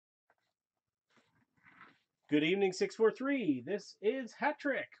Good evening, 643. This is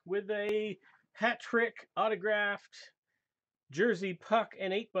HatTrick with a HatTrick autographed jersey puck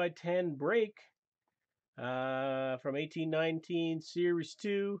and 8x10 break from 1819 Series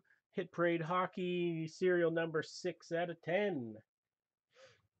 2 Hit Parade Hockey serial number 6 out of 10.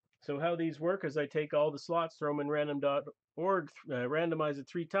 So how these work is I take all the slots, throw them in random.org, randomize it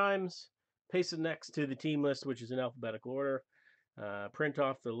 3 times, paste it next to the team list, which is in alphabetical order. Print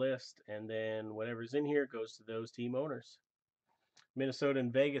off the list, and then whatever's in here goes to those team owners. Minnesota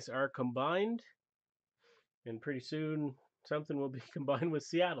and Vegas are combined, and pretty soon something will be combined with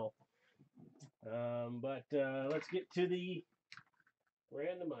Seattle. But let's get to the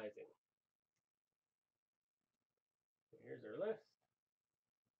randomizing. Here's our list.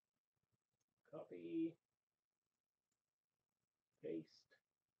 Copy, paste.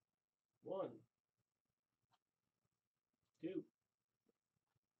 1, 2,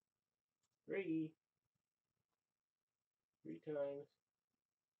 3 times.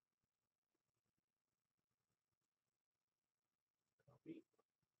 Copy,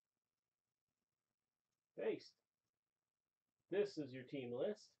 paste. This is your team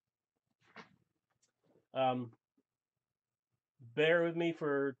list. Bear with me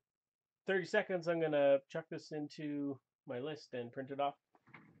for 30 seconds. I'm going to chuck this into my list and print it off,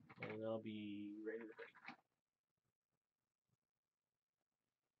 and I'll be ready to break.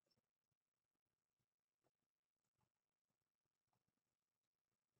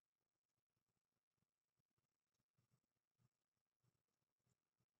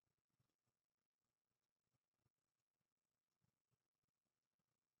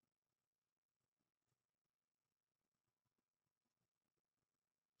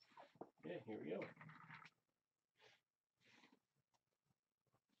 Okay, here we go.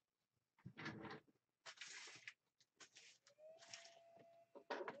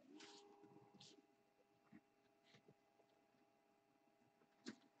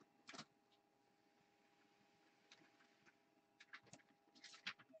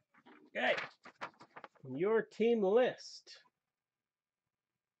 Okay, your team list.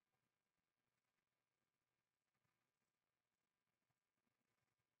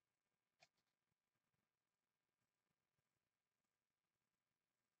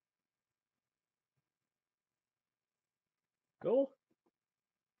 Cool.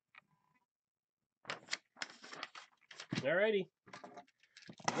 Alrighty.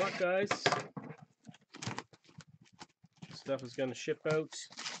 Good luck, guys. Stuff is going to ship out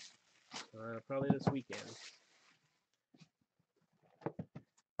probably this weekend.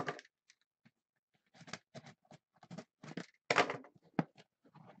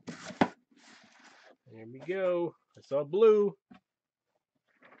 Here we go. I saw blue.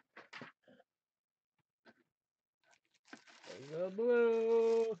 I saw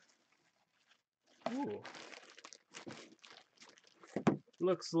blue. Ooh.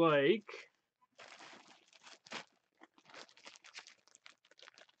 Looks like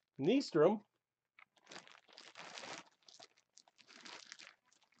Nystrom.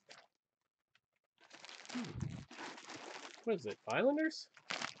 What is it? Islanders?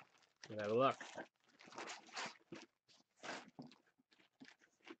 Let's have a look.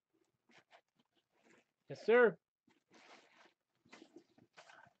 Yes, sir.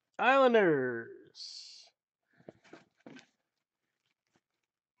 Islanders.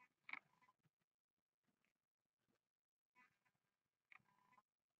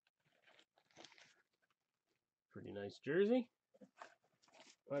 Pretty nice jersey.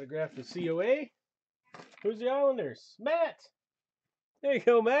 Autographed to COA. Who's the Islanders? Matt. There you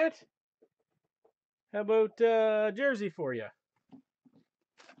go, Matt. How about jersey for you?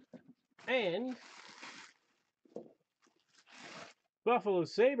 And Buffalo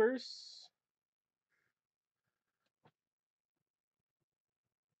Sabres.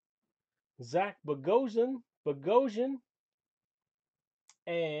 Zach Bogosian,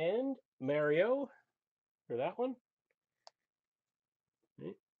 and Mario for that one.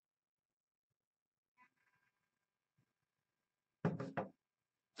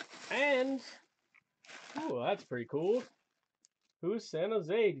 And, oh, that's pretty cool. Who's San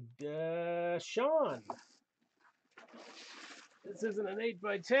Jose? Sean. This isn't an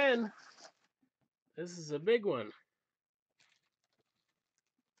 8x10. This is a big one.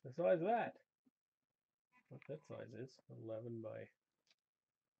 The size of that. What that size is? 11 by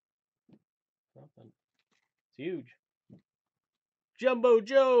something. It's huge. Jumbo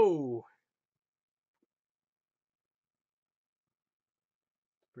Joe.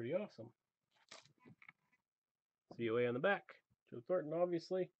 Pretty awesome. COA on the back. Joe Thornton,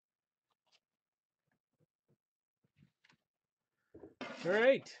 obviously. All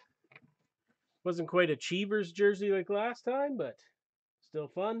right. Wasn't quite a Cheevers jersey like last time, but still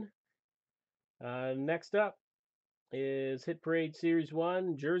fun. Next up is Hit Parade Series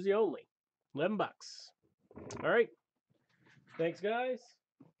 1, jersey only. $11. All right. Thanks, guys.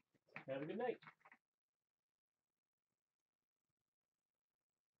 Have a good night.